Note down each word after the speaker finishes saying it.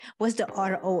What's the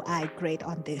ROI grade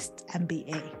on this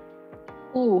MBA?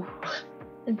 Ooh,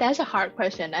 that's a hard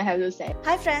question, I have to say.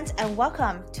 Hi friends, and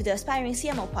welcome to the Aspiring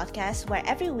CMO podcast, where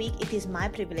every week it is my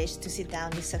privilege to sit down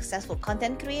with successful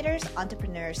content creators,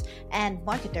 entrepreneurs, and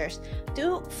marketers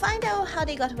to find out how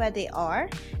they got where they are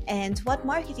and what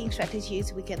marketing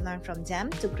strategies we can learn from them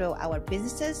to grow our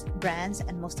businesses, brands,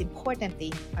 and most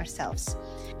importantly, ourselves.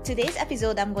 Today's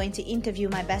episode, I'm going to interview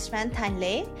my best friend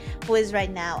Thanh, who is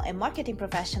right now a marketing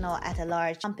professional at a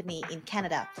large company in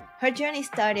Canada. Her journey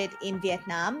started in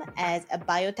Vietnam as a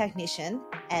biotechnician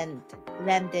and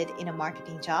landed in a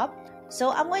marketing job.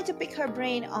 So I'm going to pick her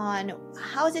brain on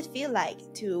how does it feel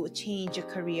like to change a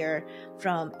career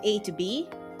from A to B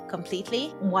completely.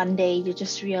 One day you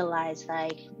just realize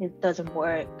like it doesn't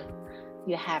work.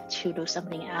 You have to do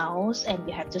something else and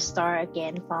you have to start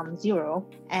again from zero.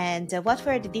 And what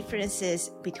were the differences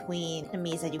between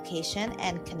Vietnamese education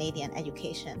and Canadian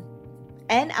education?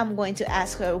 And I'm going to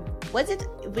ask her, was it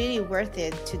really worth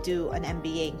it to do an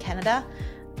MBA in Canada,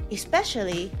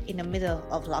 especially in the middle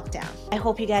of lockdown? I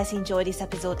hope you guys enjoyed this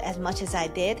episode as much as I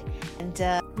did.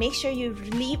 And make sure you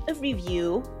leave a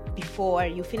review before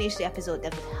you finish the episode.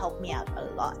 That would help me out a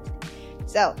lot.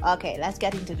 So, okay, let's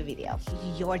get into the video.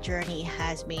 Your journey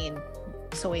has been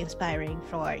so inspiring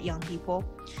for young people,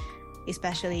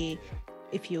 especially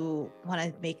if you want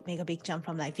to make a big jump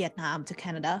from like Vietnam to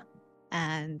Canada.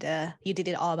 And you did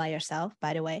it all by yourself,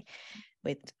 by the way,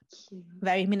 with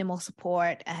very minimal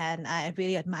support. And I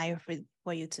really admire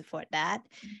for you for that.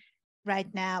 Right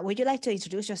now, would you like to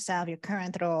introduce yourself, your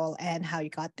current role, and how you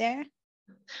got there?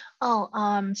 So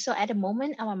at the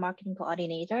moment, I'm a marketing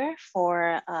coordinator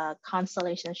for a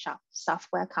Constellation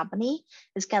software company.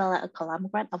 It's kind of like a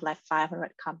conglomerate of like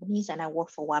 500 companies, and I work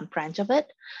for one branch of it.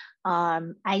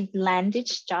 I landed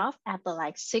this job after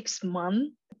like 6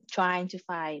 months trying to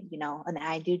find, an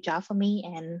ideal job for me,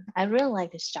 and I really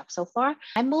like this job so far.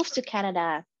 I moved to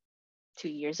Canada 2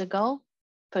 years ago,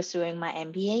 pursuing my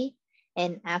MBA,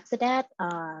 and after that,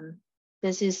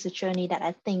 this is the journey that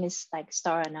I think is like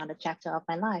start another chapter of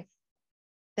my life.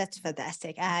 That's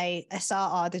fantastic. I saw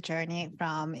all the journey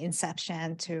from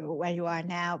inception to where you are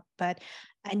now, but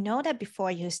I know that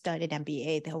before you started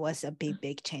MBA, there was a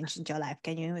big change in your life.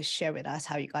 Can you share with us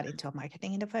how you got into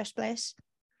marketing in the first place?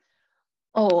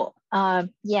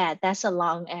 Yeah, that's a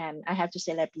long and I have to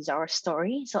say like bizarre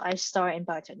story. So I started in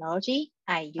biotechnology.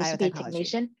 I used to be a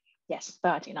technician. Yes,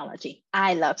 biotechnology.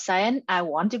 I love science. I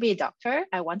want to be a doctor.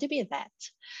 I want to be a vet.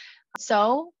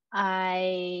 So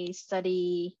I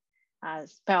study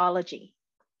biology.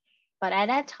 But at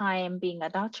that time, being a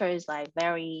doctor is like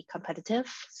very competitive.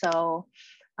 So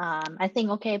I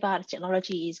think, okay,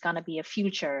 biotechnology is going to be a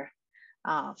future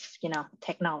of,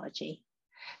 technology.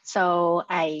 So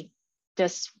I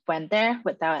just went there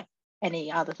without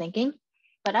any other thinking.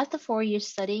 But after 4 years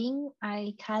studying,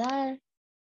 I kind of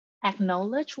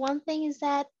acknowledge one thing is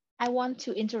that I want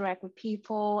to interact with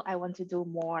people. I want to do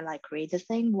more like creative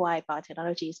thing. Why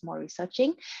biotechnology is more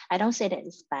researching. I don't say that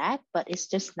it's bad, but it's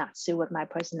just not suit with my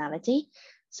personality.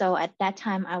 So at that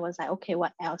time, I was like, okay,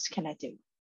 what else can I do?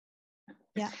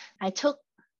 Yeah, I took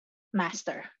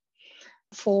master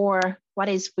for what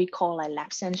is we call like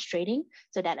lab science trading.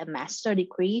 So that a master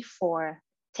degree for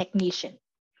technician.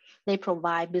 They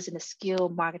provide business skill,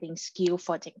 marketing skill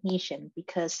for technician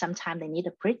because sometimes they need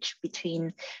a bridge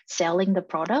between selling the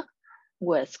product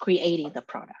with creating the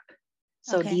product.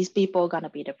 So okay. These people are going to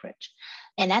be the bridge.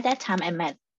 And at that time, I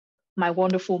met my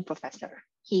wonderful professor.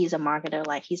 He's a marketer,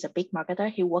 like he's a big marketer.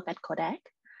 He worked at Kodak.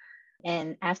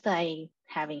 And after I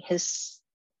having his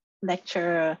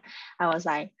lecture, I was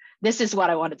like, this is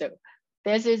what I want to do.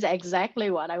 This is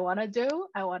exactly what I want to do.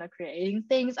 I want to create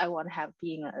things. I want to have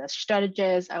being a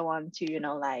strategist. I want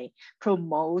to,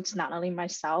 promote not only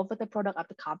myself, but the product of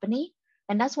the company.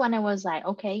 And that's when I was like,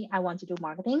 okay, I want to do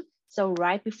marketing. So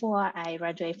right before I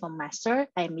graduated from master,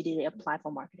 I immediately applied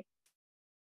for marketing.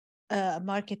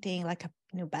 Marketing, like a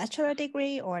new bachelor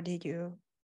degree, or did you?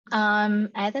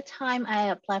 At the time, I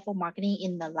applied for marketing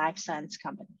in the life science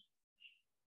company.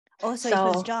 Oh, so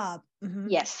your first job. Mm-hmm.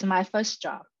 Yes, my first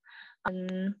job.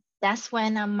 That's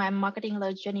when my marketing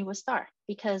journey will start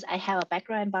because I have a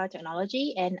background in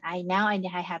biotechnology and I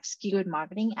have skill in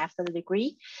marketing after the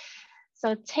degree.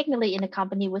 So technically in the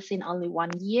company within only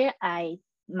 1 year,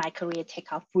 my career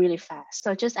take off really fast.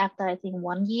 So just after I think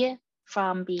 1 year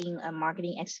from being a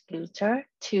marketing executor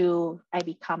to I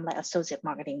become like associate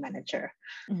marketing manager.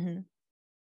 Mm-hmm.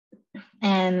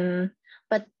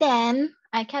 But then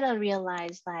I kind of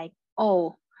realized like,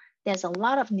 oh, there's a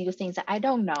lot of new things that I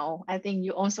don't know. I think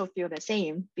you also feel the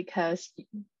same because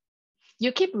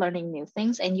you keep learning new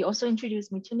things and you also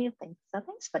introduce me to new things. So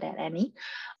thanks for that, Annie.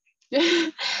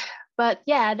 But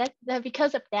yeah, that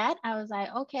because of that, I was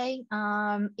like, okay,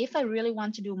 if I really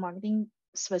want to do marketing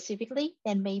specifically,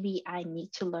 then maybe I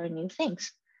need to learn new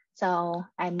things. So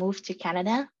I moved to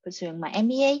Canada, pursuing my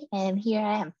MBA, and here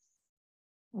I am.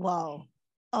 Whoa.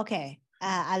 Okay.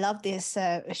 I love this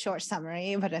short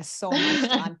summary, but there's so much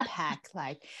to unpack.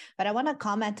 But I want to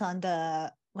comment on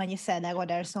when you said like, well,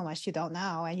 there's so much you don't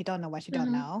know, and you don't know what you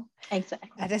don't know.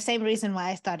 Exactly. The same reason why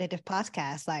I started the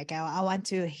podcast. Like, I want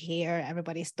to hear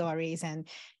everybody's stories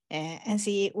and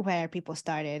see where people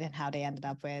started and how they ended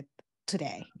up with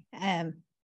today.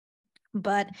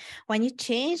 But when you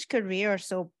change career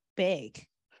so big,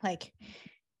 like,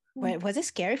 was it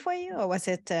scary for you, or was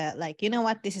it like, you know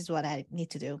what, this is what I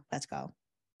need to do, let's go?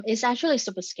 It's actually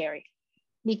super scary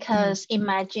because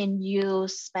imagine you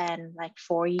spend like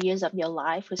 4 years of your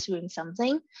life pursuing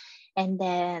something, and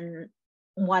then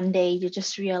one day you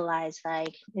just realize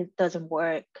like it doesn't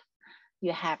work.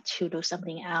 You have to do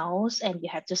something else and you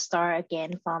have to start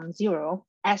again from zero.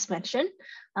 As mentioned,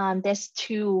 there's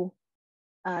two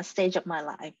stage of my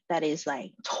life that is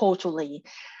like totally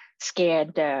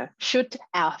scared the shit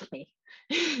out of me.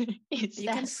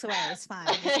 Can swear, it's fine.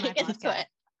 It's my podcast.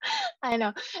 I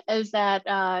know. Is that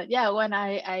when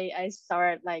I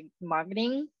started like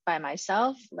marketing by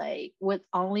myself, like with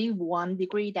only one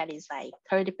degree that is like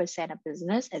 30% of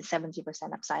business and 70%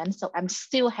 of science. So I'm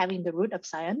still having the root of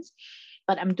science,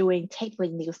 but I'm doing totally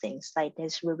new things. Like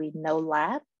there's really no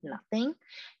lab, nothing.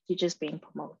 You're just being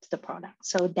promoted the product.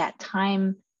 So that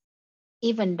time,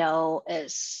 even though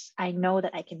I know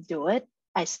that I can do it,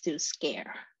 I still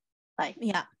scare. Like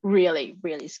really,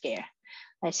 really scare.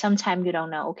 Like sometimes you don't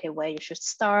know, okay, where you should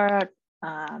start.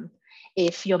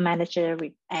 If your manager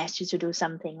asks you to do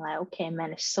something like, okay,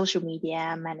 manage social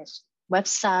media, manage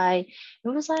website, it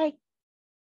was like,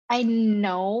 I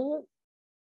know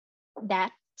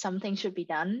that something should be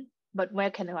done, but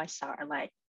where can I start? Like,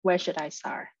 where should I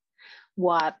start?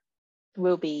 What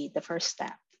will be the first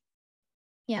step?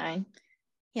 Yeah. Right?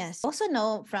 Yes. Also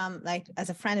know from like, as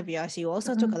a friend of yours, you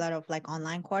also took a lot of like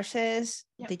online courses.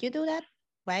 Yep. Did you do that?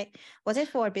 Right? Was it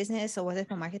for business or was it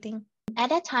for marketing? At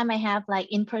that time, I have like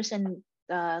in-person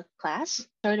class,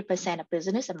 30% of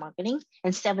business and marketing,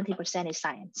 and 70% is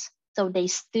science. So they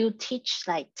still teach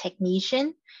like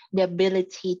technician the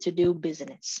ability to do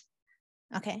business.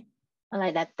 Okay.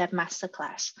 Like that master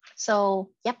class.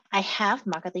 So yep, I have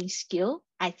marketing skill.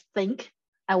 I think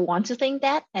I want to think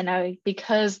that, and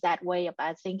because that way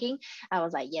about thinking, I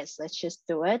was like, yes, let's just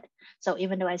do it. So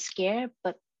even though I'm scared,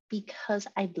 but because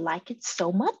I like it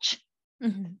so much,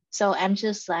 so I'm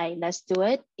just like, let's do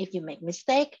it. If you make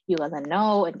mistake, you're gonna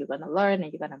know and you're gonna learn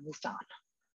and you're gonna move on.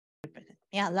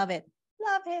 Yeah, love it.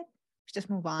 Just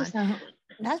move on.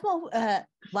 Let's move.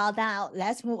 Now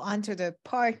let's move on to the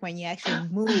part when you actually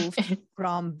moved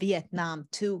from Vietnam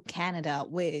to Canada,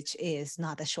 which is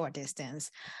not a short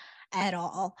distance at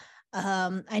all.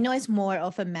 I know it's more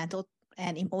of a mental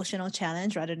and emotional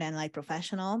challenge rather than like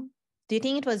professional. Do you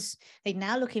think it was, like,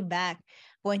 now looking back,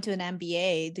 going to an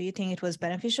MBA, do you think it was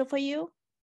beneficial for you?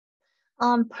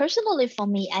 Personally for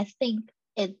me, I think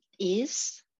it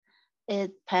is.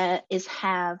 It is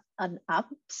have an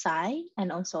upside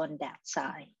and also a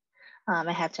downside.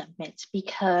 I have to admit,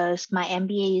 because my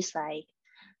MBA is like,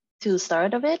 to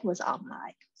start of it was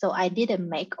online. So I didn't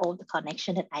make all the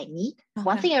connection that I need. Okay.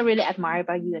 One thing I really admire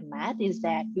about you and Matt is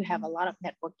that you have a lot of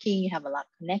networking, you have a lot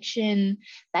of connection.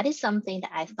 That is something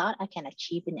that I thought I can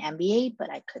achieve in MBA,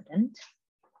 but I couldn't.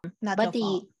 Not but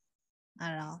fault. I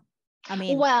don't know. I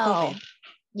mean, well, COVID.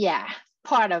 Yeah,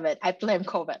 part of it. I blame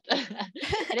COVID.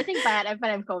 Anything bad, I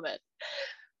blame COVID.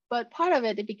 But part of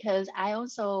it is because I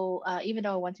also, even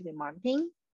though I want to be marketing,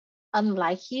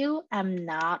 unlike you, I'm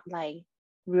not like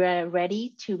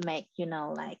ready to make,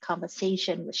 like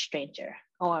conversation with stranger,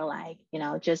 or like,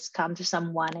 just come to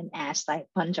someone and ask like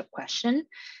a bunch of questions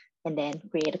and then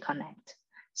create a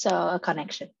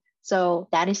connection. So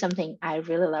that is something I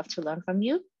really love to learn from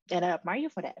you, and I admire you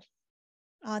for that.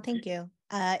 Oh, thank you.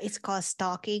 It's called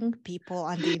stalking people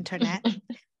on the internet.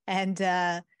 And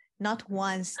not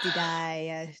once did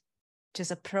I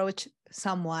just approach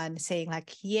someone saying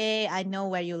like, yay, I know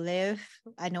where you live.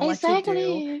 I know what you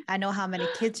do. I know how many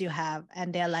kids you have.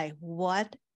 And they're like,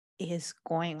 what is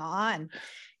going on?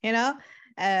 But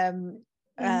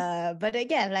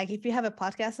again, like, if you have a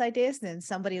podcast like this, then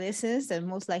somebody listens, and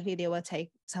most likely they will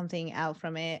take something out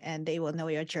from it and they will know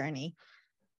your journey.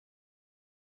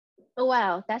 Oh,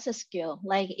 wow, that's a skill.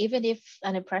 Like, even if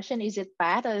an impression is it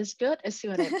bad or is good, it's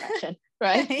still an impression,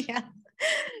 right? Yeah.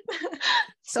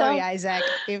 Sorry, Isaac,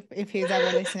 if he's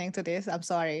ever listening to this, I'm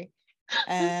sorry.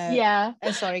 Yeah.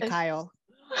 And sorry, Kyle.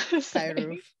 Sorry. Kyle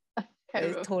Roof.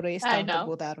 It totally I stumped the know.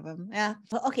 both out of them. Yeah.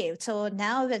 Well, okay. So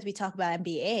now that we talk about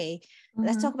MBA,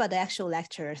 let's Mhm. talk about the actual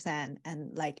lectures and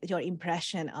like your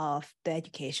impression of the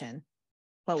education.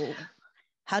 Well,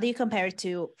 how do you compare it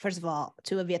to, first of all,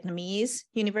 to a Vietnamese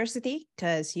university?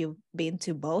 Because you've been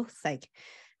to both, like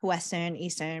Western,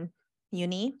 Eastern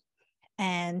uni.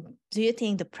 And do you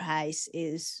think the price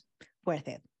is worth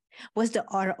it? Was the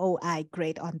ROI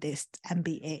great on this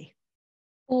MBA?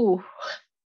 Ooh,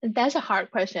 that's a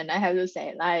hard question, I have to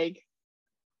say. Like,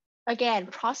 again,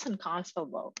 pros and cons for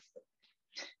both.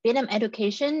 Vietnam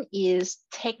education is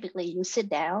technically you sit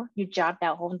down, you jot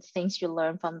down all the things you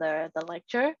learn from the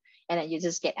lecture, and then you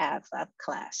just get out of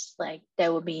class. Like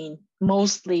there will be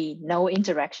mostly no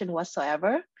interaction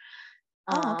whatsoever.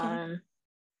 Oh, okay.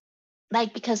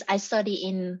 Like because I study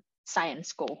in science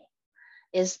school,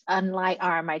 is unlike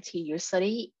RMIT, you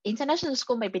study international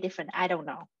school may be different. I don't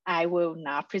know. I will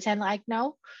not pretend like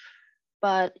no.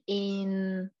 But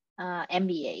in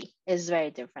MBA is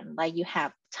very different. Like you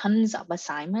have tons of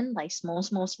assignment, like small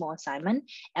assignment.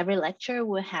 Every lecture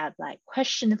will have like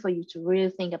question for you to really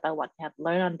think about what you have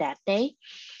learned on that day.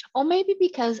 Or maybe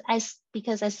because I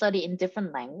study in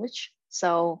different language,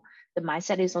 so the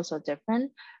mindset is also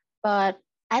different. But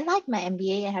I like my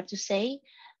MBA. I have to say,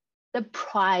 the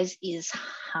price is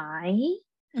high.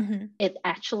 Mm-hmm. It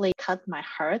actually cut my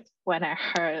heart when I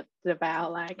heard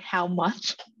about like how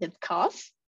much it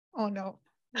costs. Oh no.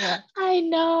 Yeah. I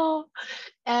know.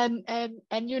 And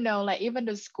you know, like even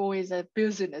the school is a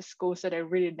business school, so they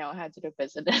really know how to do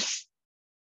business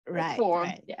Right, for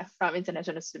right. from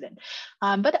international student.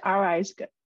 But the RI is good.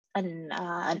 An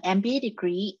MBA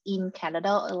degree in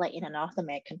Canada or like in a North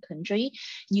American country,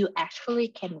 you actually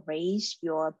can raise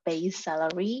your base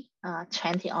salary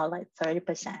 20 or like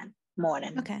 30% more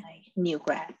than Okay. like new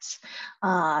grads.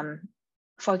 Um,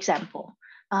 for example,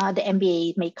 the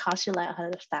MBA may cost you like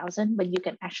 100,000, but you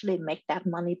can actually make that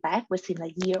money back within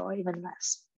a year or even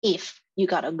less if you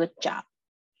got a good job.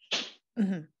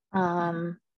 Mm-hmm.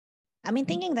 Um, I mean,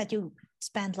 thinking that you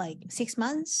spent like 6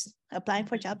 months applying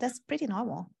for a job, that's pretty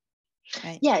normal,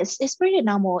 right? yeah, it's pretty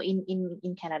normal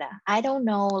in Canada. I don't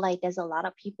know, like there's a lot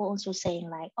of people also saying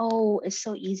like, oh, it's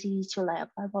so easy to like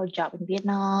apply for a job in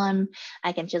Vietnam.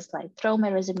 I can just like throw my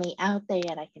resume out there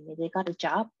and I can maybe got a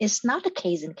job. It's not the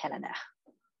case in Canada.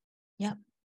 Yep.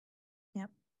 Yep.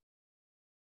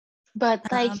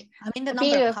 But like I mean, the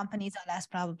number of being companies are less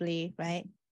probably, right?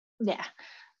 yeah,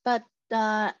 but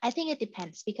I think it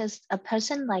depends because a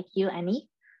person like you, Annie,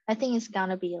 I think it's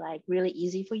gonna be like really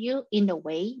easy for you in a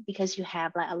way because you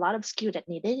have like a lot of skill that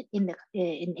needed in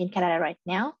Canada right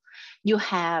now. You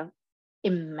have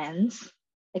immense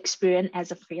experience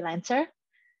as a freelancer.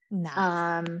 Nice.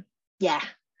 Um, yeah,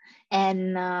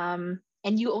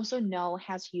 and you also know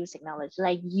how to use technology.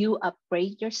 Like you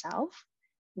upgrade yourself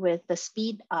with the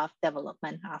speed of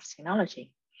development of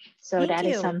technology. So Thank that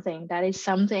is you. something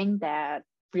that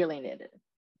really needed.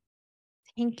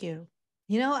 Thank you.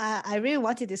 You know, I really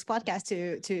wanted this podcast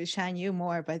to shine you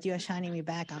more, but you're shining me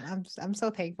back. I'm so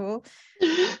thankful.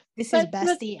 This is but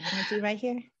bestie energy right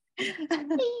here.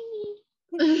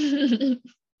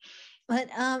 But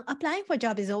applying for a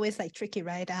job is always like tricky,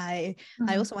 right? I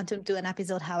Mhm. also want to do an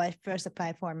episode how I first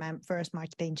applied for my first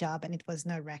marketing job, and it was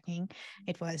nerve-wracking.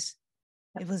 It was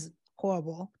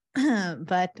horrible.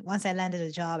 But once I landed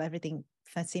a job, everything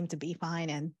seemed to be fine,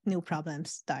 and new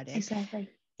problems started. Exactly.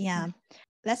 Yeah.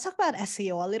 Let's talk about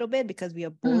SEO a little bit because we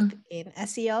are both Mm. in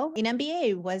SEO. In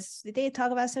MBA, did they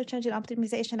talk about search engine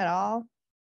optimization at all?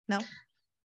 No.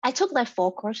 I took like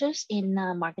 4 courses in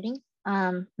marketing,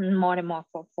 more than more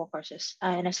four courses,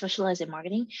 and I specialize in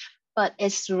marketing, but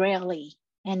it's rarely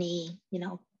any,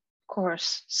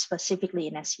 course specifically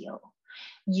in SEO.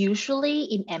 Usually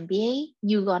in MBA,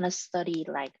 you're gonna study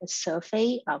like a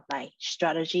survey of like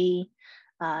strategy,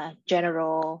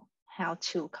 general, how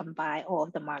to combine all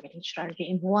of the marketing strategy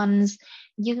in ones.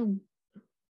 You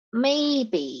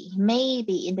maybe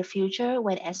in the future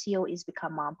when SEO is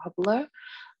become more popular,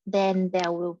 then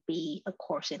there will be a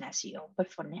course in SEO.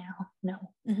 But for now, no.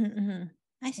 Mm-hmm, mm-hmm.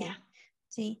 I see. Yeah.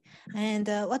 See, and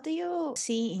what do you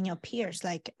see in your peers,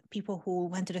 like people who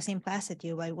went to the same class as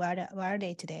you? Like, where are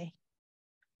they today?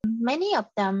 Many of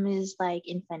them is like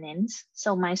in finance.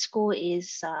 So my school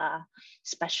is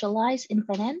specialized in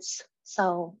finance.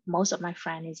 So most of my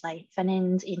friend is like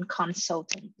finance in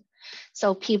consultant.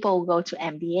 So people go to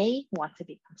MBA want to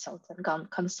be consultant.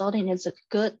 Consulting is a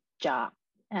good job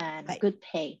and Right. good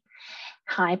pay,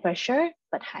 high pressure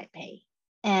but high pay.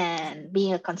 And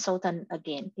being a consultant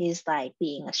again is like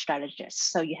being a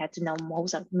strategist. So you have to know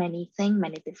most of many things,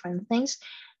 many different things.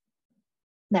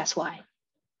 That's why.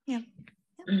 Yeah.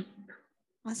 Mm.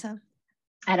 Awesome.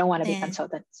 I don't want to be And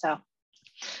consultant. So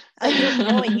you're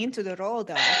growing into the role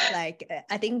though. Like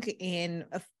I think in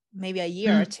maybe a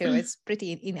year or two, it's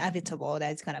pretty inevitable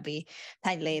that it's gonna be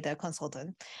Thanh the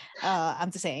consultant.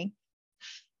 I'm just saying.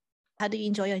 How do you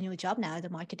enjoy your new job now as a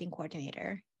marketing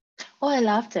coordinator? Oh, I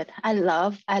loved it. I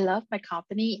love my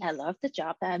company. I love the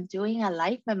job that I'm doing. I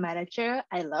like my manager.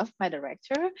 I love my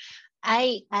director.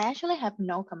 I actually have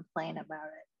no complaint about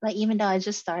it. Like even though I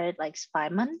just started like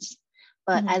 5 months,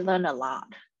 but I learned a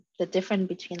lot. The difference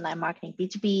between like marketing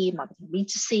B2B, marketing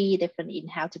B2C, different in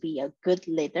how to be a good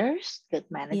leaders, good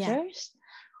managers.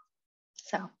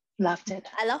 So loved it.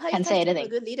 I love how Can't you say touched on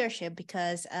anything. good leadership,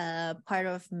 because part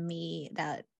of me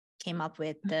that came up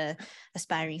with the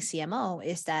aspiring CMO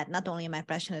is that not only am I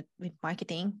passionate with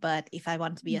marketing, but if I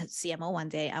want to be a CMO one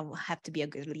day, I will have to be a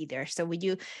good leader. So would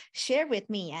you share with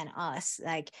me and us,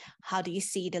 like, how do you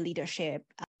see the leadership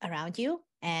around you,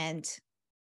 and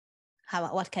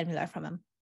what can we learn from them?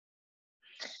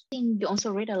 You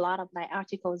also read a lot of like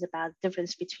articles about the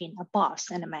difference between a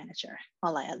boss and a manager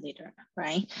or like a leader,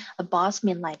 right? A boss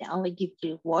means like they only give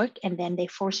you work and then they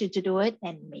force you to do it,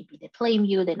 and maybe they blame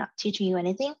you, they're not teaching you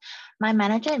anything. My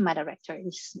manager and my director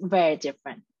is very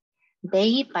different.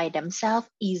 They by themselves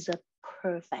is a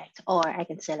perfect, or I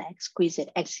can say like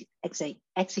exquisite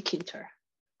executor.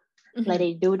 Like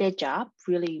they do their job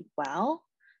really well,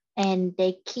 and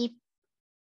they keep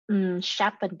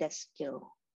sharpen their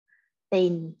skill.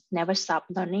 They never stop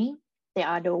learning. They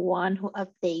are the one who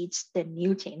updates the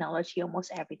new technology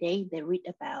almost every day. They read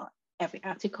about every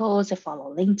article, they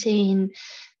follow LinkedIn,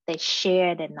 they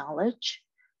share their knowledge.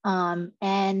 And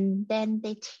then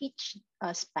they teach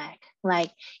us back.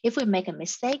 Like if we make a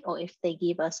mistake or if they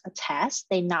give us a task,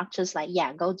 they not just like,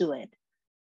 yeah, go do it.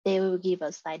 They will give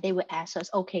us like, they will ask us,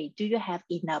 okay, do you have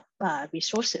enough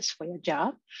resources for your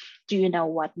job? Do you know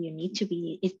what you need to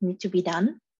be, it need to be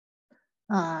done?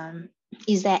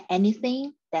 Is there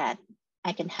anything that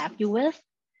I can help you with?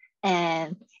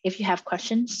 And if you have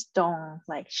questions, don't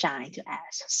like shy to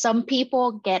ask. Some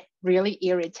people get really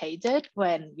irritated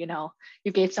when, you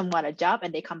give someone a job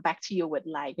and they come back to you with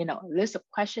like, a list of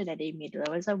questions that they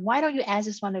immediately was like, why don't you ask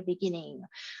this from the beginning?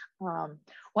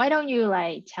 Why don't you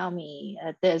like tell me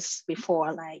this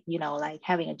before like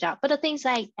having a job? But the things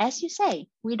like, as you say,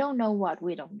 we don't know what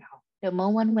we don't know. The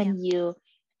moment when you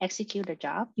execute a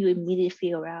job, you immediately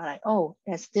figure out like, oh,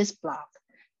 there's this block.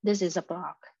 This is a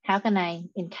block. How can I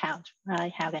encounter?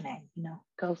 Right? How can I,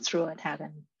 go through it? How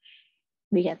can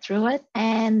we get through it?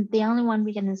 And the only one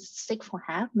we can seek for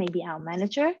help, maybe our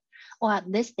manager, or at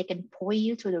least they can point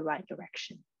you to the right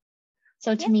direction.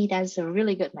 So to me, that's a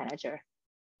really good manager.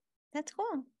 That's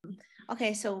cool.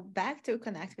 Okay, so back to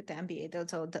connect with the MBA.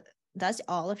 So does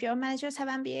all of your managers have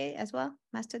MBA as well,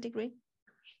 master degree?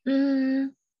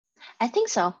 I think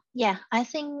so. Yeah, I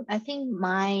think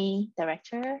my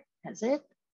director has it.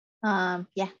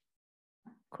 Yeah.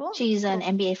 Cool. She's an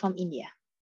MBA from India.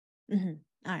 All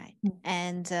right.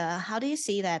 And how do you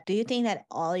see that? Do you think that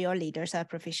all your leaders are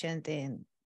proficient in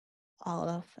all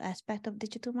of aspect of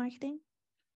digital marketing?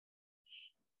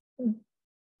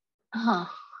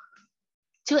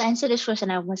 To answer this question,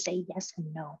 I would say yes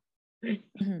and no.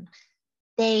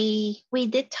 We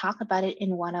did talk about it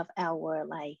in one of our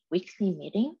like weekly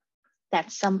meeting,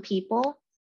 that some people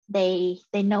they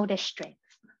know their strength,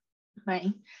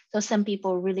 right? So some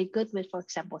people are really good with, for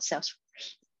example,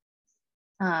 Salesforce.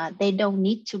 They don't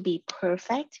need to be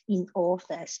perfect in all of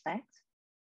the aspects.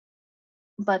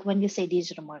 But when you say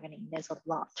digital marketing, there's a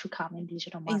lot to come in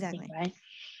digital marketing, right?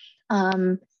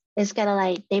 It's kind of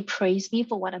like they praise me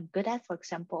for what I'm good at, for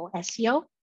example, SEO,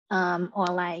 or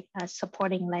like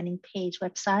supporting landing page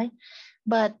website,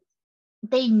 but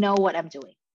they know what I'm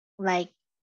doing. Like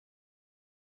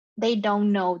they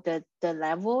don't know the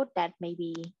level that may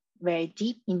be very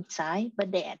deep inside,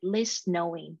 but they at least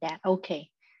knowing that, okay,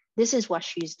 this is what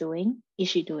she's doing. Is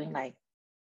she doing like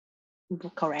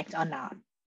correct or not?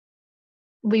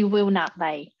 We will not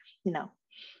like,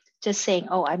 just saying,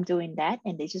 oh, I'm doing that.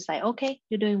 And they just like, okay,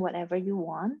 you're doing whatever you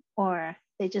want. Or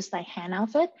they just like hand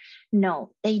off it. No,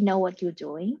 they know what you're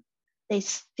doing. They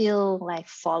still like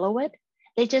follow it.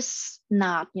 They just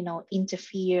not,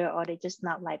 interfere, or they just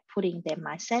not like putting their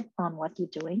mindset on what you're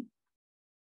doing.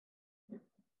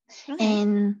 Okay.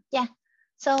 And yeah,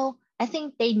 so I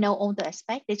think they know all the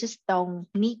aspects. They just don't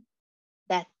need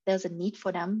that. There's a need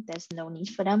for them. There's no need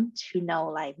for them to know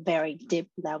like very deep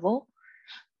level,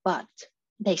 but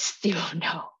they still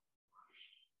know.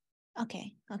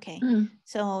 Okay.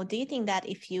 So do you think that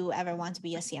if you ever want to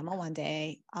be a CMO one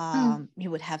day,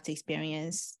 you would have to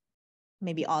experience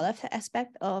maybe all of the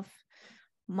aspect of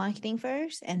marketing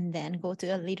first and then go to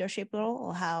a leadership role,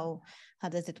 or how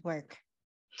does it work?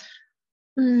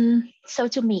 So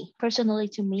to me, personally,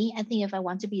 to me, I think if I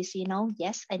want to be a CMO,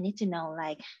 yes, I need to know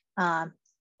like um,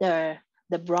 the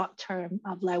the broad term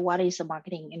of like what is the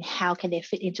marketing and how can they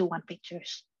fit into one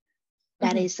pictures.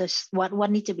 That Mhm. is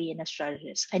what need to be in a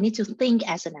strategist. I need to think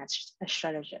as a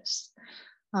strategist.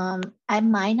 I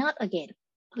might not again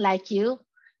like you.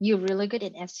 You're really good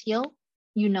in SEO.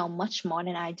 You know much more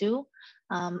than I do.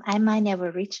 I might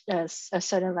never reach a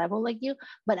certain level like you,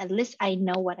 but at least I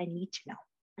know what I need to know,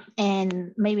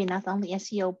 and maybe not only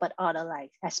SEO but other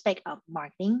like aspect of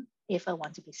marketing. If I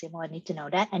want to be CMO, I need to know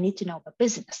that. I need to know about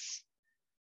business.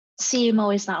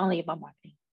 CMO is not only about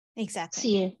marketing. Exactly.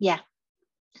 See, yeah,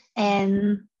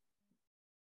 and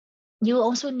you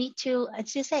also need to,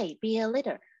 as you say, be a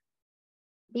leader.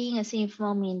 Being a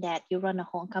CFO means that you run a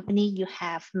whole company, you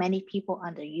have many people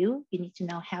under you. You need to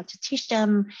know how to teach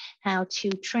them, how to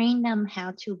train them,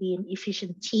 how to be an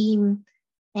efficient team,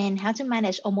 and how to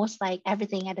manage almost like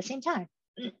everything at the same time.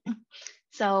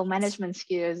 So Yes. management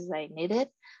skills I needed.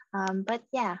 But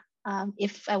yeah,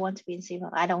 if I want to be in CFO,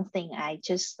 I don't think I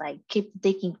just like keep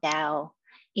digging down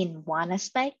in one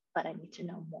aspect, but I need to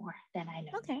know more than I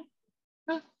know Okay.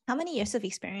 now. How many years of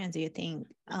experience do you think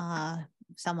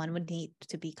someone would need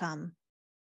to become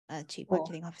a chief Oh,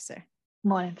 marketing officer?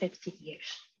 more than 50 years.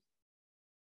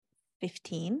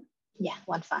 15? Yeah,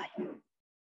 1 5.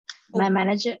 My Oh,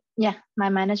 manager, yeah, my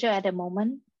manager at the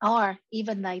moment, or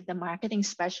even like the marketing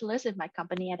specialist in my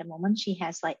company at the moment, she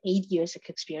has like 8 years of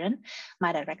experience.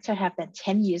 My director have been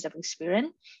 10 years of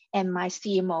experience, and my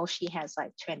CMO, she has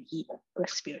like 20 years of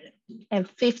experience and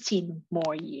 15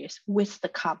 more years with the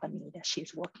company that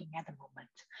she's working at the moment.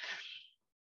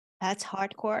 that's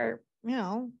hardcore,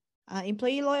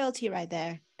 employee loyalty right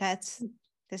there. That's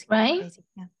Right? crazy.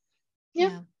 Yeah. Yeah.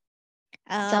 Yeah.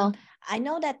 Um, So, I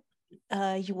know that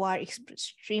you are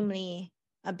extremely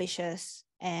ambitious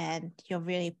and you're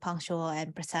really punctual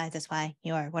and precise. That's why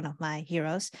you are one of my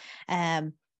heroes.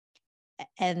 Um,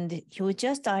 and you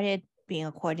just started being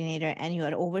a coordinator and you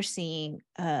are overseeing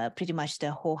pretty much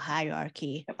the whole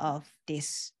hierarchy of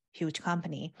this huge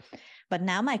company. But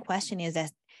now my question is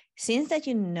that since that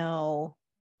you know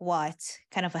what's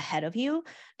kind of ahead of you,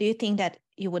 do you think that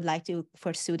you would like to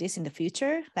pursue this in the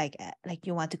future? Like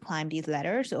you want to climb these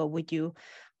ladders, or would you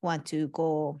want to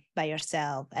go by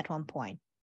yourself at one point?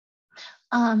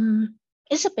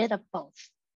 it's a bit of both.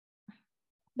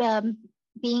 um,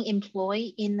 Being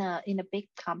employed in a big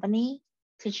company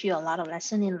teach you a lot of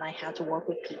lesson in like how to work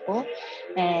with people,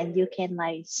 and you can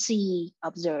like see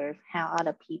observe how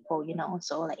other people,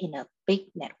 also like in a big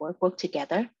network work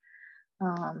together.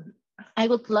 I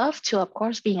would love to, of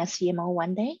course, being a CMO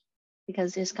one day,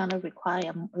 because it's going to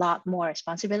require a lot more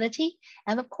responsibility.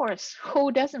 And of course,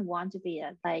 who doesn't want to be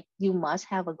like, you must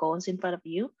have a goals in front of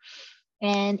you.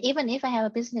 And even if I have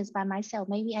a business by myself,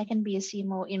 maybe I can be a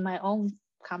CMO in my own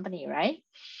company, right?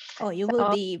 Oh, you will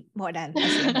So, be more than a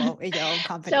CMO in your own so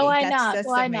company. why That's not? that's the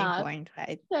Why main not? point,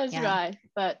 right? That's Yeah. right.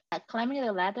 But climbing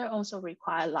the ladder also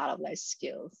require a lot of like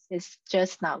skills. It's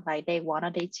just not like day one or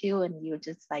day two, and you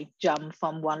just like jump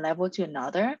from one level to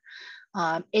another.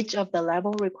 Each of the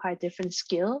level require different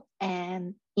skill,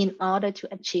 and in order to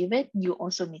achieve it, you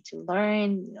also need to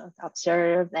learn,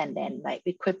 observe, and then like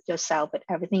equip yourself with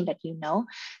everything that you know.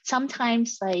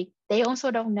 Sometimes like they also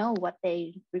don't know what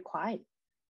they require,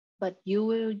 but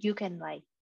you can like,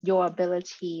 your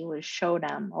ability will show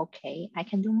them, okay, I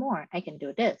can do more, I can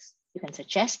do this. You can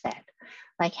suggest that,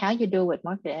 like how you do with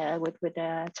market with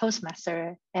a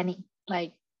Toastmaster, any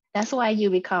like, that's why you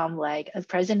become like a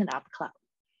president of the club,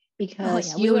 Oh because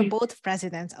yeah, we were you, both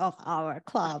presidents of our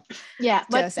club. yeah,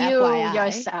 but Just you FYI.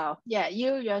 yourself, yeah,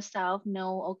 you yourself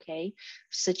know, okay,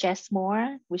 suggest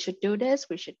more, we should do this,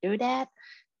 we should do that.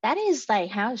 That is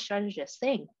like how strategists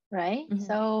think, right? Mhm.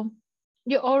 So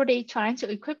you're already trying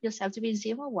to equip yourself to be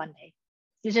zero one day.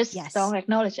 You just Yes. don't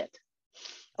acknowledge it.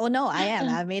 Oh no, I am.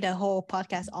 I made a whole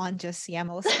podcast on just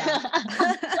CMO stuff.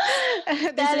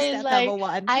 This That is is step number like,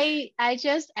 one. I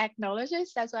just acknowledge it.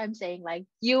 That's why I'm saying like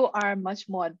you are much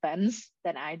more advanced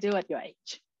than I do at your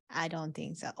age. I don't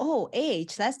think so. Oh,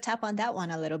 age. Let's tap on that one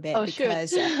a little bit Oh shoot.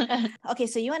 because, okay,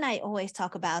 so you and I always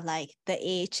talk about like the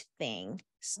age thing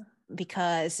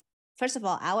because, first of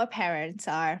all, our parents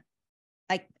are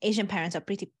like Asian parents are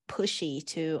pretty pushy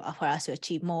to for us to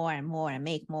achieve more and more and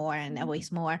make more and always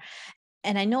more.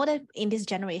 And I know that in this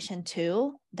generation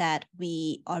too, that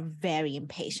we are very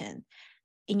impatient.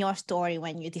 In your story,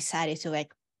 when you decided to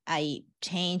like, I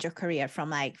change your career from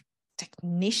like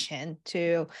technician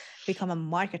to become a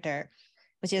marketer,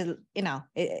 which is,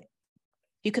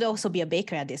 you could also be a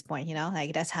baker at this point,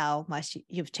 like that's how much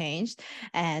you've changed.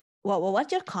 And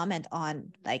what's your comment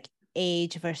on like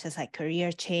age versus like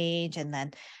career change, and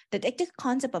then the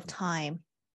concept of time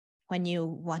when you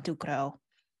want to grow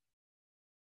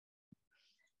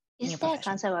in Is your there a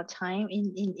profession? concept of time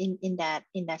in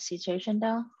that situation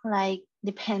though? Like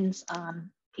depends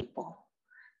on people.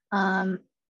 Um,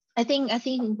 I think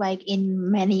like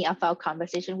in many of our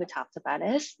conversation we talked about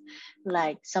this.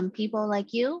 Like some people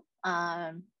like you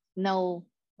know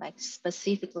like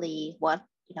specifically what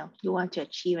you want to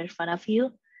achieve in front of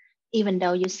you, even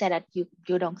though you said that you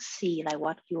don't see like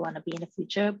what you want to be in the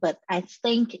future. But I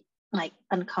think like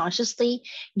unconsciously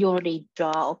you already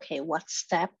draw, okay, what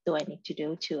step do I need to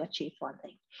do to achieve one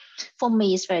thing. For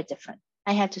me it's very different.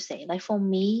 I have to say, like for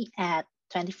me at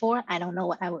 24 I don't know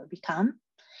what I will become.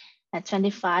 At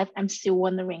 25 I'm still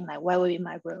wondering like what will be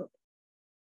my road.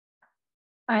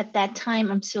 At that time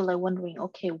I'm still like wondering,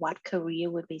 okay, what career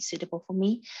would be suitable for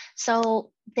me.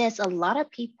 So there's a lot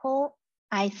of people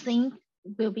I think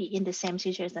will be in the same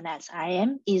situation as I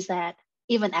am, is that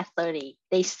even at 30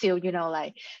 they still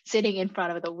like sitting in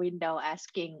front of the window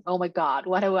asking, oh my god,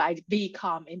 what will I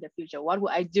become in the future, what will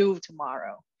I do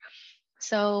tomorrow.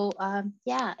 So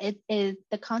yeah,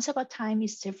 the concept of time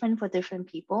is different for different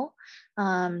people.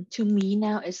 To me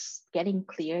now it's getting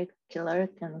clearer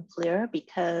and clearer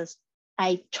because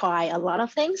I try a lot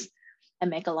of things and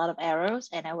make a lot of errors,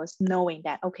 and I was knowing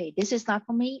that, okay, this is not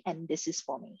for me and this is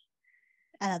for me.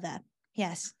 I love that.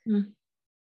 Yes. Mm.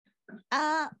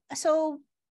 So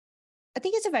I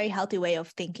think it's a very healthy way of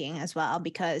thinking as well,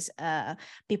 because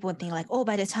people would think like, oh,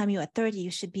 by the time you're at 30,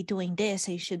 you should be doing this,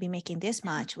 or you should be making this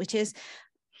much, which is,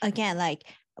 again, like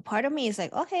a part of me is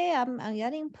like, okay, I'm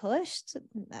getting pushed.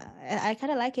 I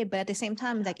kind of like it, but at the same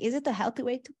time, like, is it the healthy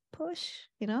way to push,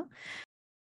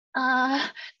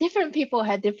 Different people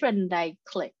had different like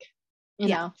click.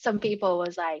 Yeah. Some people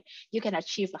was like, you can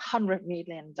achieve $100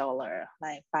 million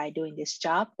like by doing this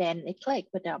job, then it clicked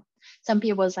with them. Some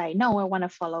people was like, no, I want to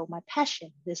follow my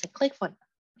passion. There's a click for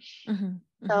them.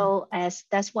 So as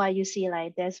that's why you see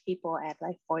like there's people at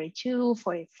like 42,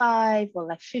 45, or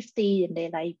like 50, and they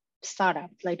like startup,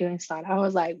 like doing startup. I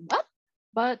was like, what?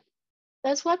 But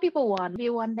that's what people want. Maybe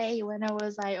one day when I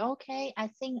was like, okay, I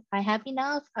think I have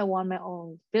enough. I want my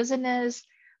own business.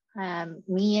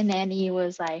 Me and Annie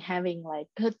was like having like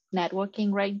good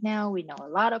networking right now. We know a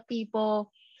lot of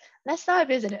people. Let's start a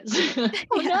business.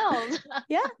 Who knows?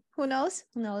 Yeah. Who knows?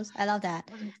 Who knows? I love that.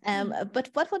 But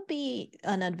what would be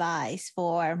an advice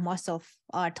for most of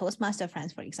our Toastmaster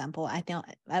friends, for example?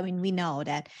 I mean, we know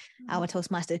that our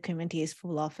Toastmaster community is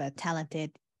full of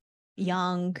talented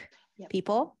young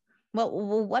people.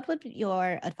 What would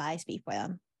your advice be for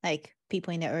them? Like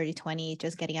people in their early 20s,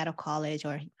 just getting out of college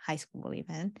or high school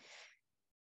even?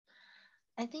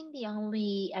 I think the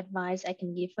only advice I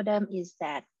can give for them is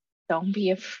that don't be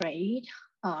afraid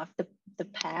of the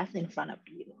path in front of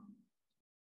you.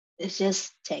 It's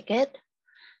just take it.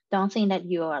 Don't think that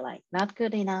you are like not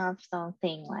good enough. Don't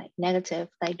think like negative.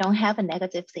 Like don't have a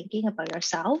negative thinking about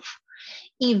yourself.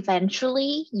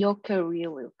 Eventually your career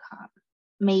will come.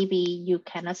 Maybe you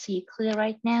cannot see it clear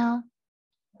right now.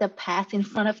 The path in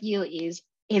front of you is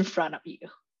in front of you.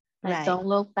 Like Right. don't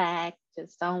look back,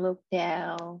 just don't look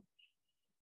down.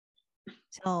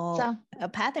 So a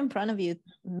path in front of you,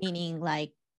 meaning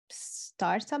like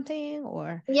start something,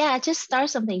 or yeah, just start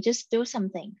something, just do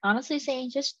something. Honestly saying,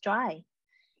 just try.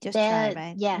 try,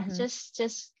 right? Yeah,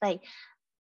 just like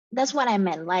that's what I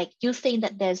meant. Like you think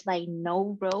that there's like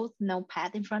no road, no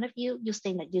path in front of you. You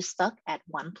think that you're stuck at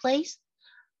one place.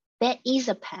 There is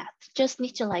a path. Just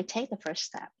need to like take the first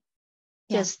step.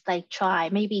 Just like try.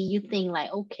 Maybe you think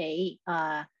like, okay,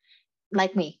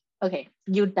 like me. Okay,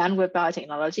 you're done with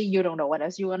biotechnology. You don't know what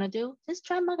else you want to do. Just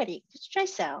try marketing. Just try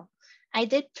sell. I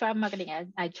did try marketing.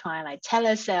 I tried like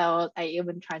telesales. I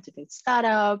even tried to do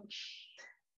startup.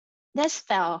 That's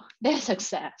fell. That's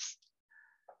success.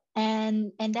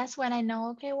 And that's when I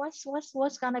know, okay,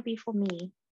 what's gonna be for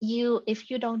me. If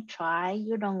you don't try,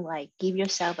 you don't like give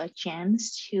yourself a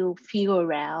chance to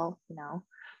figure out,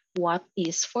 what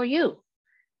is for you,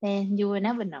 then you will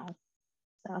never know.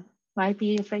 So why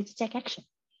be afraid to take action?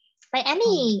 Like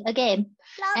Annie, again,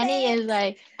 Annie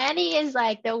is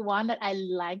like the one that I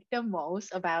like the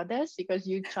most about this because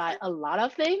you try a lot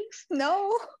of things.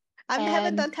 No, I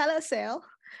haven't done telesale,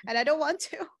 and I don't want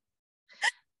to.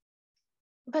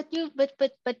 But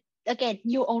again,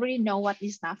 you already know what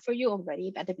is not for you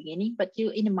already at the beginning. But you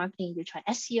in the marketing, you try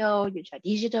SEO, you try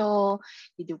digital,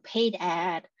 you do paid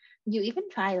ad, you even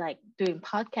try like doing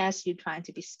podcasts, you try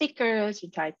to be speakers, you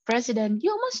try president,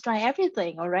 you almost try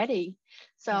everything already.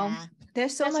 So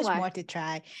there's so much more to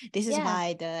try. This is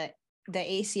why the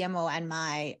ACMO and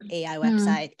my AI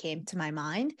website came to my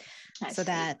mind, so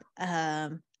that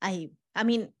I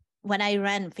mean, when I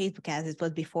ran Facebook ads, it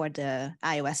was before the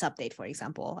iOS update, for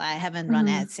example. I haven't run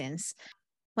ads since.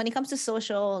 When it comes to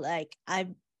social, like I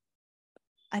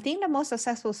think the most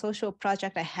successful social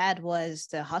project I had was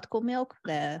the Hot Cool Milk,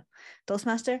 the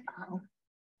Toastmaster,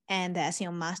 and the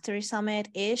SEO Mastery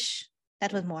Summit-ish.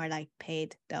 That was more like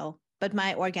paid though. But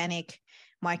my organic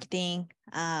marketing,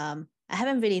 I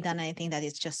haven't really done anything that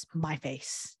is just my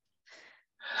face.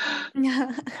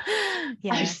 Yeah.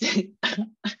 I see.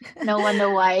 No wonder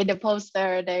why in the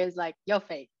poster there's like your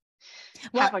face.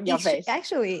 Well, Half of your face.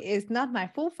 Actually, it's not my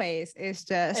full face. It's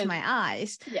just my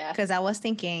eyes. Yeah. Because I was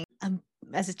thinking,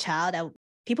 as a child,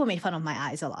 people made fun of my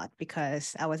eyes a lot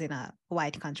because I was in a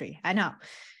white country. I know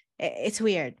it's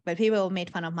weird, but people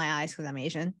made fun of my eyes because I'm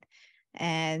Asian.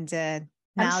 And now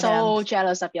I'm so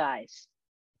jealous of your eyes.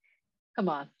 Come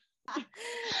on.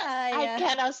 I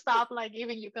cannot stop like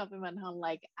giving you compliment on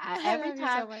like every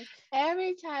time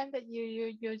that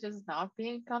you're just not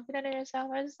being confident in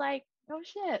yourself. I was like, oh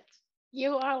shit,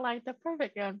 you are like the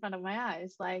perfect girl in front of my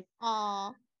eyes. Like,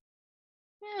 oh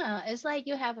yeah, it's like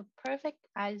you have a perfect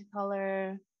eyes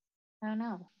color. I don't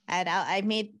know. And I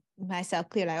made myself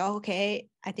clear, like, oh, okay,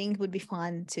 I think it would be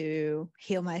fun to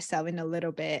heal myself in a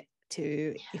little bit.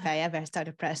 If I ever start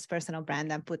a personal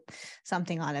brand and put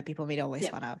something on that people may always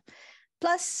fun of.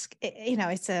 Plus,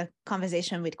 it's a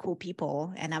conversation with cool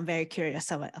people, and I'm very curious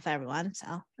of everyone. So,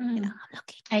 I'm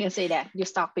lucky. I can say that you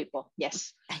stalk people.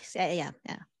 Yes. Yeah.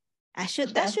 That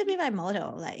should be my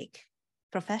motto, like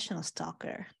professional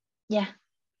stalker. Yeah.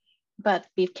 But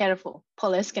be careful.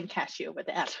 Police can catch you with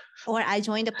that. Or I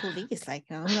joined the police, like,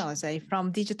 who knows, like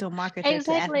from digital marketer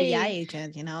to FBI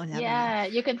agent, Yeah,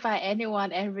 you can find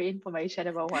anyone, every information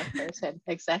about one person.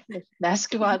 Exactly. That's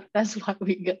what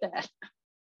we're good at.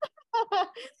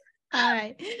 All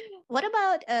right. What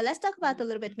about, let's talk about a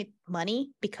little bit with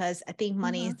money, because I think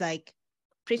money is like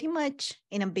pretty much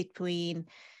in a between.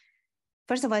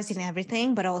 First of all, it's in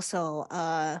everything, but also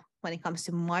when it comes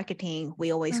to marketing,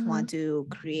 we always want to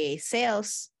create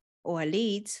sales or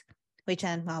leads, which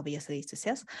then obviously leads to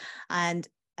sales. And,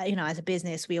 as a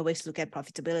business, we always look at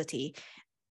profitability,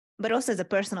 but also as a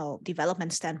personal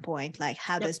development standpoint, like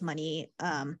how does money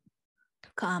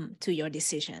come to your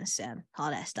decisions and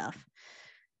all that stuff.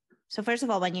 So first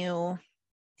of all, when you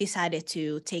decided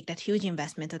to take that huge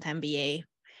investment at MBA,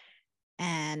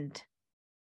 and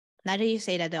now that you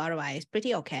say that the ROI is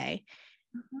pretty okay,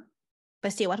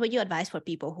 but still, what would you advise for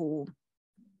people who,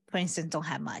 for instance, don't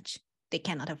have much? They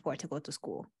cannot afford to go to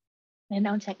school. They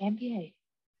don't take MBA.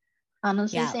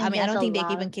 Honestly, yeah, I mean, I don't think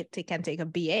they even can take a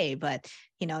BA, but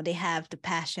they have the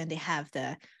passion, they have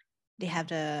the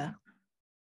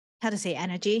how to say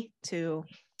energy to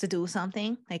do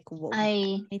something. Like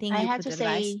anything I you have could to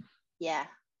advise? say, yeah.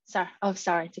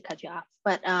 Sorry to cut you off,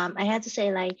 but I had to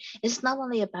say, like, it's not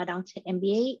only about I take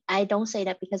MBA. I don't say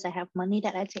that because I have money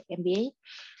that I take MBA.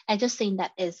 I just think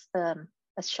that is a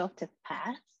shorter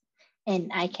path,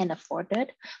 and I can afford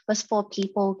it. But for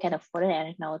people who can afford it, and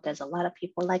I know there's a lot of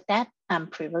people like that. I'm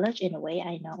privileged in a way,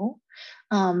 I know.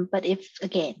 But if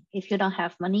you don't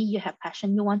have money, you have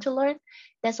passion, you want to learn,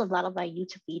 there's a lot of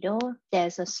YouTube video.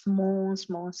 There's a small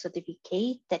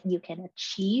certificate that you can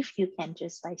achieve. You can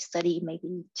just like study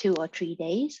maybe 2 or 3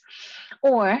 days,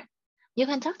 or you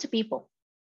can talk to people.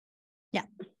 Yeah.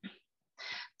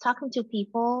 Talking to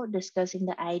people, discussing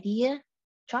the idea,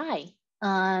 try.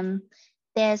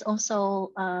 There's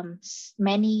also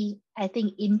many, I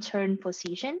think, intern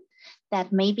position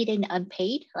that maybe they're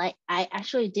unpaid. Like I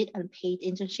actually did unpaid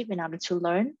internship in order to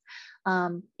learn.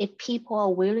 If people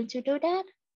are willing to do that,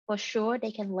 for sure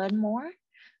they can learn more.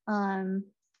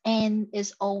 And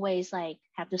it's always like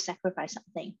have to sacrifice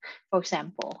something. For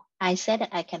example, I said that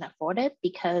I can afford it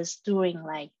because during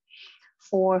like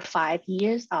 4 or 5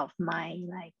 years of my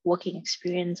like working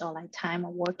experience or like time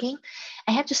of working,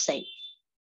 I have to save.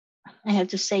 I have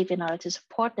to save in order to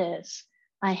support this.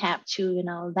 I have to,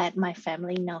 let my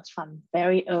family know from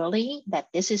very early that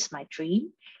this is my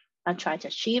dream. I'm trying to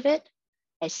achieve it.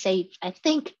 I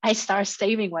think I started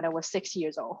saving when I was 6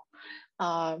 years old.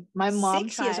 My mom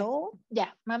 6 years old? Yeah,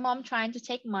 my mom trying to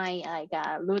take my like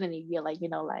lunar new year, like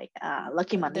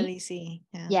lucky money.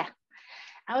 Yeah.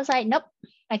 I was like, nope,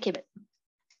 I keep it.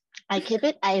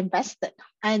 I invested.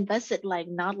 I invested like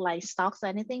not like stocks or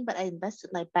anything, but I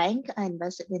invested like bank. I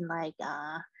invested in like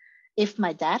if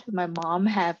my mom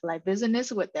have like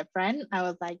business with their friend, I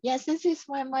was like, yes, this is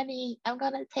my money. I'm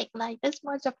gonna take like this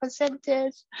much a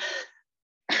percentage.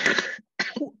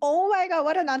 Oh my God,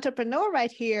 what an entrepreneur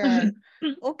right here.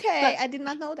 Okay, I did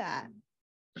not know that.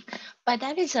 But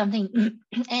that is something.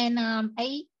 And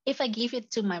if I give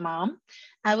it to my mom,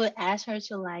 I would ask her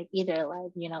to either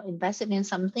invest it in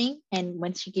something, and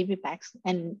when she give it back,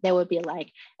 and there would be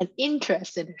an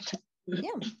interest in it.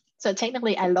 Yeah. So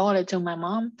technically, I loaned it to my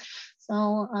mom.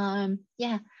 So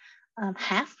yeah,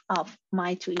 half of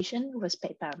my tuition was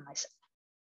paid by myself.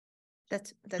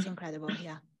 That's incredible.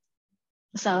 Yeah.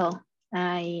 So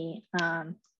I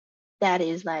that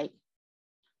is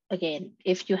again,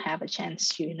 if you have a chance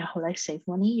to save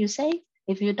money, you save.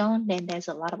 If you don't, then there's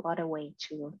a lot of other way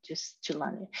to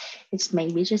learn it. It's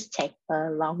maybe just take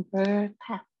a longer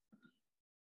path.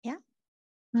 Yeah.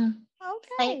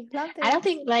 Okay. Love this. I don't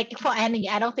think for Annie,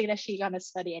 I don't think that she's gonna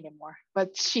study anymore,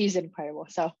 but she's incredible.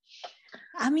 So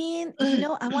I mean,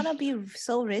 I want to be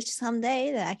so rich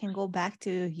someday that I can go back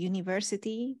to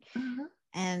university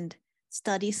and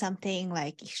study something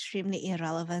extremely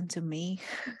irrelevant to me,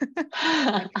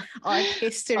 like art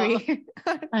history.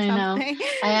 I know.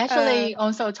 I actually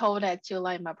also told that to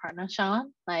my partner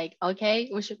Sean. Okay,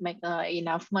 we should make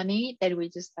enough money that we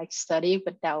just study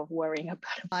without worrying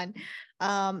about it.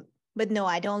 But no,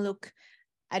 I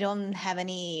don't have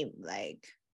any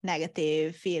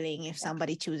negative feeling if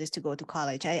somebody chooses to go to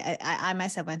college. I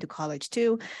myself went to college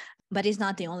too, but it's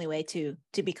not the only way to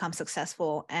become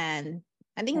successful. And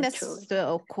I think that's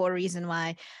the core reason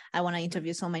why I want to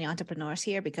interview so many entrepreneurs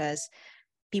here, because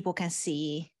people can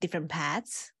see different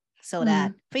paths. So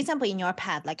that, for example, in your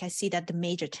path, I see that the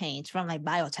major change from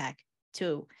biotech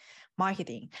to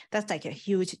marketing, that's a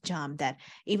huge jump that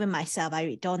even myself,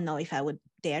 I don't know if I would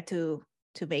dare to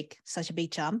make such a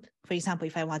big jump. For example,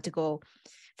 if I want to go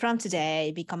from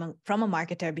today, from a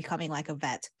marketer, becoming a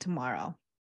vet tomorrow.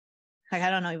 I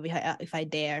don't know if I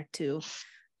dare to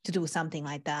do something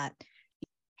like that.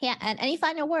 Yeah. And any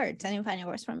final words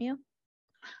from you?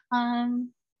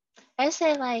 I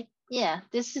say I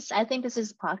think this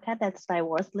is a podcast that's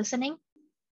worth listening.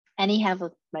 And you have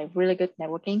really good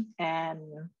networking,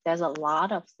 and there's a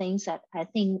lot of things that I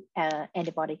think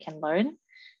anybody can learn,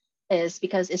 is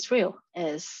because it's real,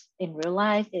 is in real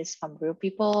life, is from real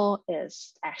people,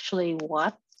 is actually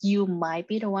what you might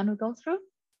be the one who go through,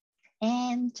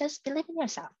 and just believe in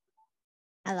yourself.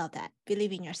 I love that.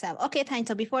 Believe in yourself. Okay, Thanh,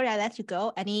 so before I let you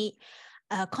go, any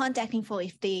contact info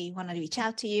if they want to reach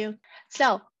out to you?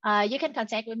 So you can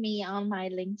contact with me on my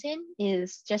LinkedIn,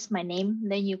 is just my name,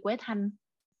 Lê Như Quế Thanh.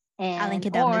 And, I'll link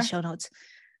it down in the show notes.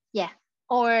 Yeah.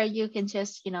 Or you can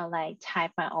just,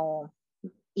 type my own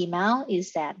email,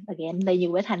 is that again,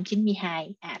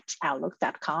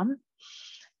 lenyuquethanhkinh92@outlook.com.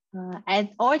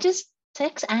 Or just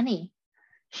text Annie.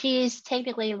 She's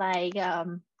technically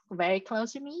very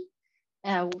close to me.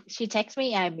 She texts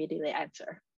me, I immediately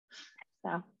answer.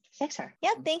 So text her.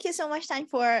 Yeah, thank you so much, Thanh,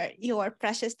 for your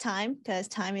precious time, because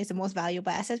time is the most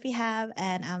valuable asset we have.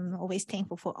 And I'm always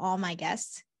thankful for all my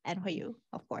guests and for you,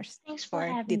 of course. Thanks for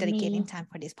having dedicating time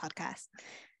for this podcast.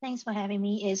 Thanks for having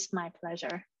me. It's my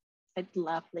pleasure. It's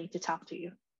lovely to talk to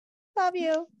you. Love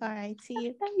you. All right. See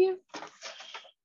you. Thank you.